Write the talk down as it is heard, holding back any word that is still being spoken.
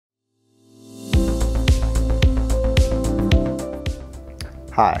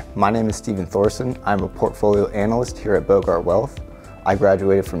Hi, my name is Thorsen. I'm a portfolio analyst here at Bogart Wealth. I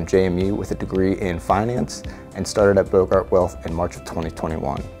graduated from JMU with a degree in finance and started at Bogart Wealth in March of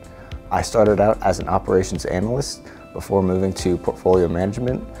 2021. I started out as an operations analyst before moving to portfolio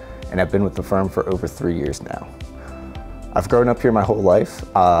management, and I've been with the firm for over 3 years now. I've grown up here my whole life.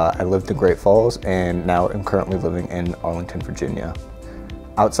 I lived in Great Falls and now am currently living in Arlington, Virginia.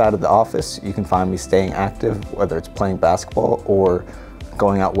 Outside of the office, you can find me staying active, whether it's playing basketball or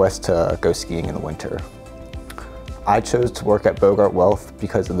going out west to go skiing in the winter. I chose to work at Bogart Wealth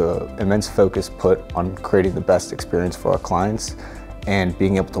because of the immense focus put on creating the best experience for our clients and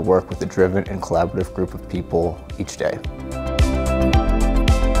being able to work with a driven and collaborative group of people each day.